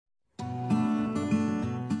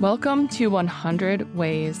Welcome to 100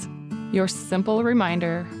 Ways, your simple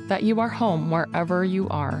reminder that you are home wherever you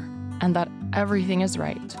are and that everything is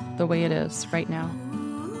right the way it is right now.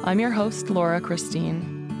 I'm your host, Laura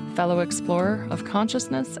Christine, fellow explorer of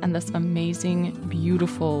consciousness and this amazing,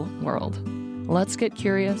 beautiful world. Let's get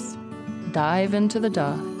curious, dive into the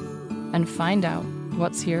duh, and find out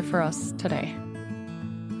what's here for us today.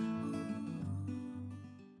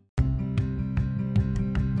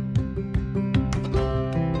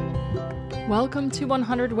 Welcome to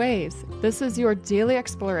 100 Ways. This is your daily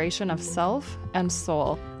exploration of self and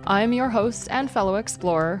soul. I'm your host and fellow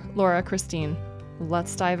explorer, Laura Christine.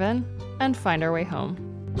 Let's dive in and find our way home.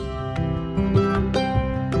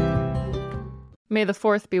 May the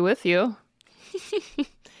 4th be with you.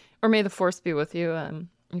 Or may the force be with you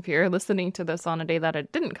if you're listening to this on a day that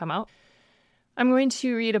it didn't come out. I'm going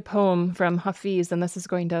to read a poem from Hafiz, and this is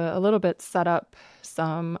going to a little bit set up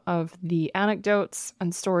some of the anecdotes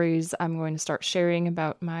and stories I'm going to start sharing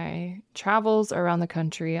about my travels around the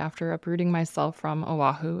country after uprooting myself from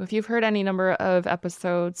Oahu. If you've heard any number of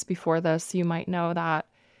episodes before this, you might know that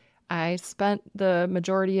I spent the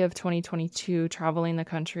majority of 2022 traveling the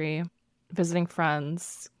country, visiting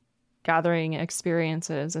friends, gathering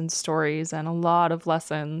experiences and stories and a lot of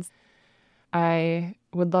lessons. I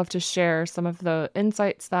would love to share some of the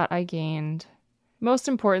insights that I gained. Most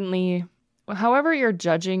importantly, however you're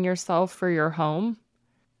judging yourself for your home,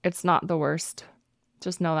 it's not the worst.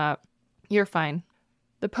 Just know that. You're fine.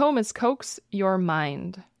 The poem is Coax Your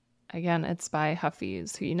Mind. Again, it's by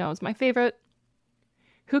Hafiz, who you know is my favorite.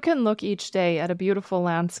 Who can look each day at a beautiful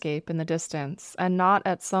landscape in the distance and not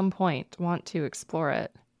at some point want to explore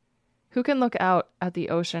it? Who can look out at the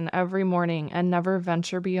ocean every morning and never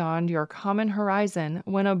venture beyond your common horizon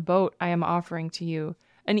when a boat I am offering to you,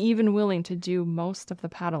 and even willing to do most of the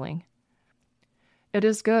paddling? It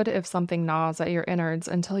is good if something gnaws at your innards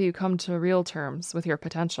until you come to real terms with your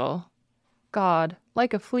potential. God,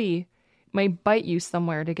 like a flea, may bite you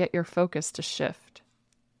somewhere to get your focus to shift.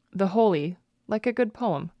 The holy, like a good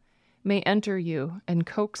poem, may enter you and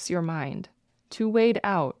coax your mind to wade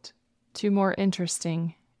out to more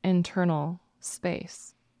interesting internal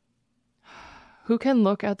space. Who can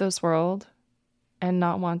look at this world and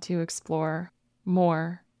not want to explore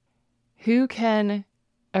more? Who can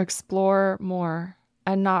explore more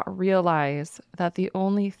and not realize that the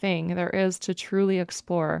only thing there is to truly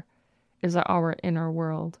explore is our inner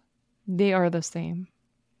world? They are the same.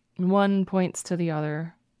 One points to the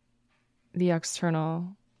other. The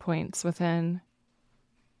external points within.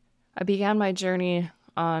 I began my journey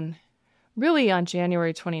on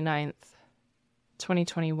January 29th,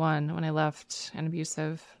 2021, when I left an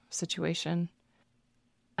abusive situation.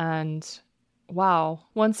 And wow,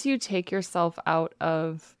 once you take yourself out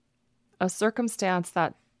of a circumstance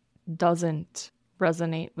that doesn't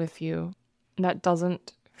resonate with you, that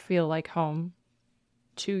doesn't feel like home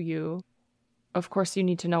to you, of course you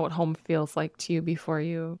need to know what home feels like to you before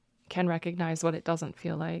you can recognize what it doesn't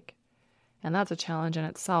feel like. And that's a challenge in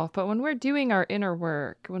itself. But when we're doing our inner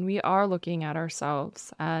work, when we are looking at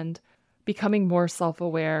ourselves and becoming more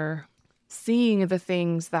self-aware, seeing the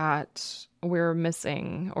things that we're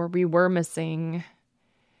missing or we were missing,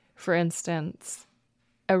 for instance,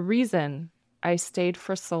 a reason I stayed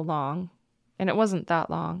for so long, and it wasn't that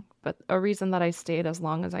long, but a reason that I stayed as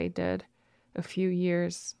long as I did, a few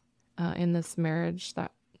years in this marriage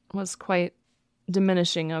that was quite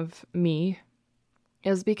diminishing of me,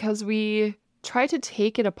 is because we try to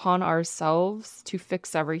take it upon ourselves to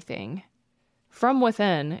fix everything. From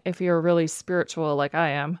within, if you're really spiritual like I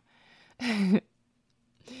am,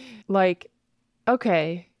 like,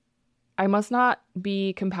 okay, I must not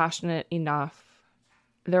be compassionate enough.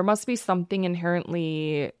 There must be something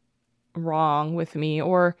inherently wrong with me,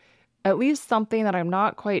 or at least something that I'm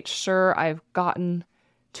not quite sure I've gotten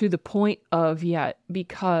to the point of yet,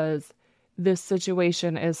 because this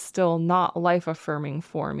situation is still not life-affirming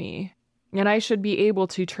for me. And I should be able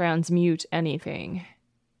to transmute anything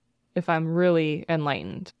if I'm really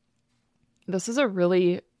enlightened. This is a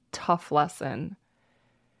really tough lesson.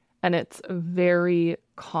 And it's a very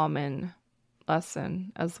common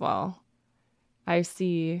lesson as well. I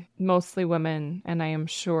see mostly women, and I am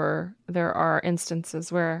sure there are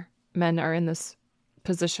instances where men are in this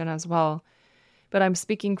position as well. But I'm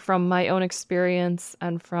speaking from my own experience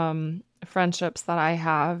and from friendships that I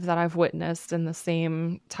have that I've witnessed in the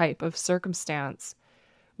same type of circumstance,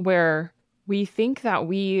 where we think that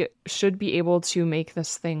we should be able to make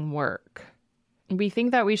this thing work. We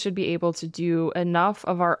think that we should be able to do enough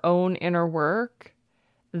of our own inner work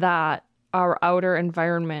that our outer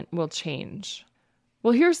environment will change.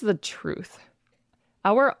 Well, here's the truth.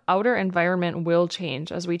 Our outer environment will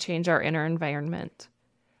change as we change our inner environment.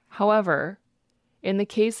 However, in the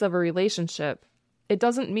case of a relationship, it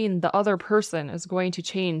doesn't mean the other person is going to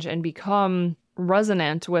change and become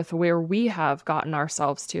resonant with where we have gotten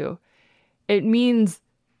ourselves to. It means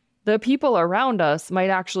the people around us might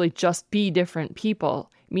actually just be different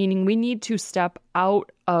people, meaning we need to step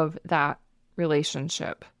out of that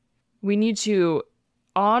relationship. We need to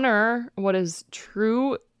honor what is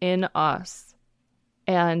true in us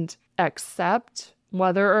and accept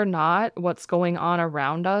whether or not what's going on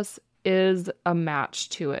around us is a match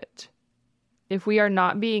to it. If we are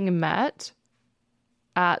not being met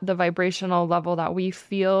at the vibrational level that we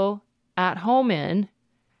feel at home in,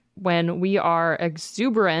 when we are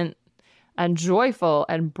exuberant and joyful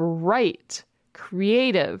and bright,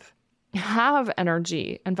 creative, have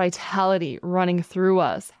energy and vitality running through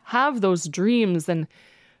us, have those dreams and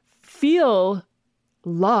feel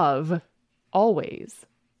love always.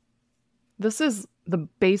 This is the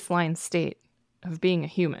baseline state of being a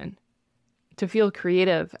human, to feel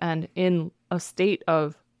creative and in a state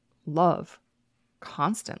of love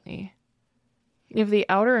constantly. If the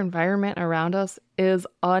outer environment around us is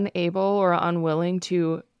unable or unwilling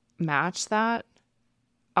to match that,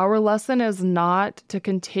 our lesson is not to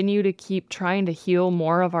continue to keep trying to heal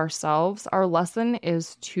more of ourselves. Our lesson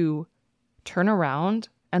is to turn around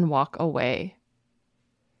and walk away.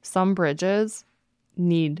 Some bridges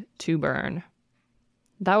need to burn.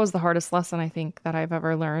 That was the hardest lesson I think that I've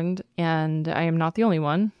ever learned, and I am not the only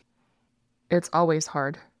one. It's always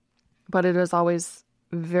hard, but it is always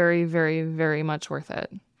very, very, very much worth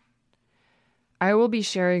it. I will be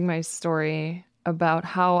sharing my story about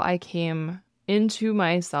how I came into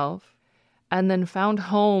myself and then found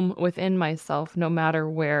home within myself no matter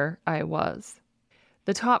where I was.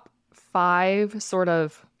 The top 5 sort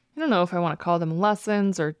of, I don't know if I want to call them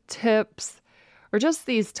lessons or tips, or just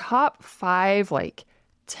these top 5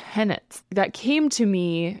 tenets that came to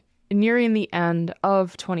me nearing the end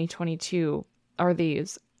of 2022 are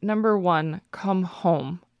these. Number 1, come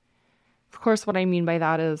home. Of course, what I mean by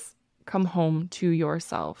that is come home to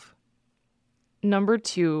yourself. Number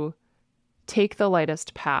 2, take the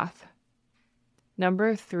lightest path.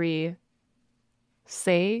 Number 3,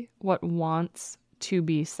 say what wants to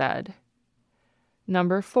be said.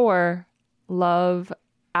 Number 4, love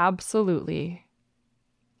absolutely.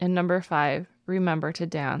 And number 5, remember to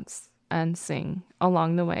dance and sing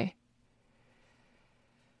along the way.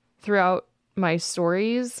 Throughout my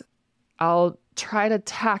stories, I'll try to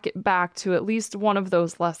tack it back to at least one of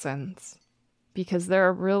those lessons, because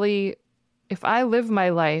they're really, if I live my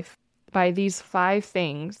life by these 5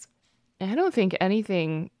 things, I don't think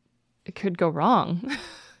anything could go wrong.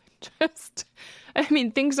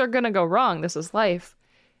 Things are going to go wrong. This is life.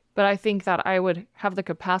 But I think that I would have the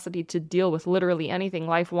capacity to deal with literally anything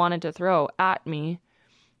life wanted to throw at me,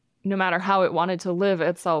 no matter how it wanted to live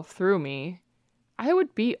itself through me. I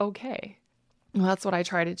would be okay. Well, that's what I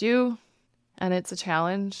try to do, and it's a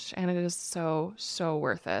challenge, and it is so, so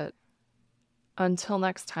worth it. Until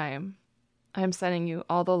next time, I'm sending you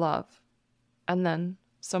all the love, and then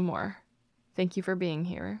some more. Thank you for being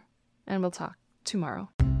here, and we'll talk tomorrow.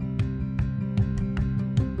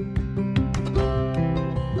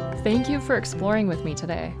 Thank you for exploring with me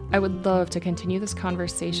today. I would love to continue this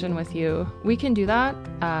conversation with you. We can do that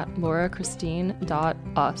at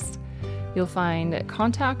laurachristine.us. You'll find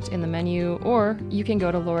contact in the menu, or you can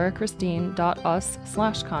go to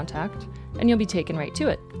laurachristine.us/contact and you'll be taken right to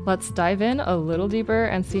it. Let's dive in a little deeper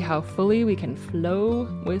and see how fully we can flow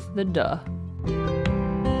with the duh.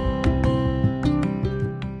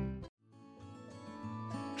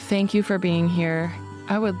 Thank you for being here.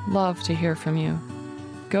 I would love to hear from you.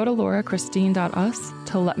 Go to laurachristine.us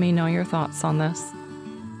to let me know your thoughts on this.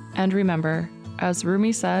 And remember, as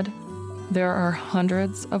Rumi said, there are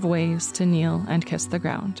hundreds of ways to kneel and kiss the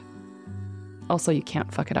ground. Also, you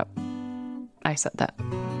can't fuck it up. I said that.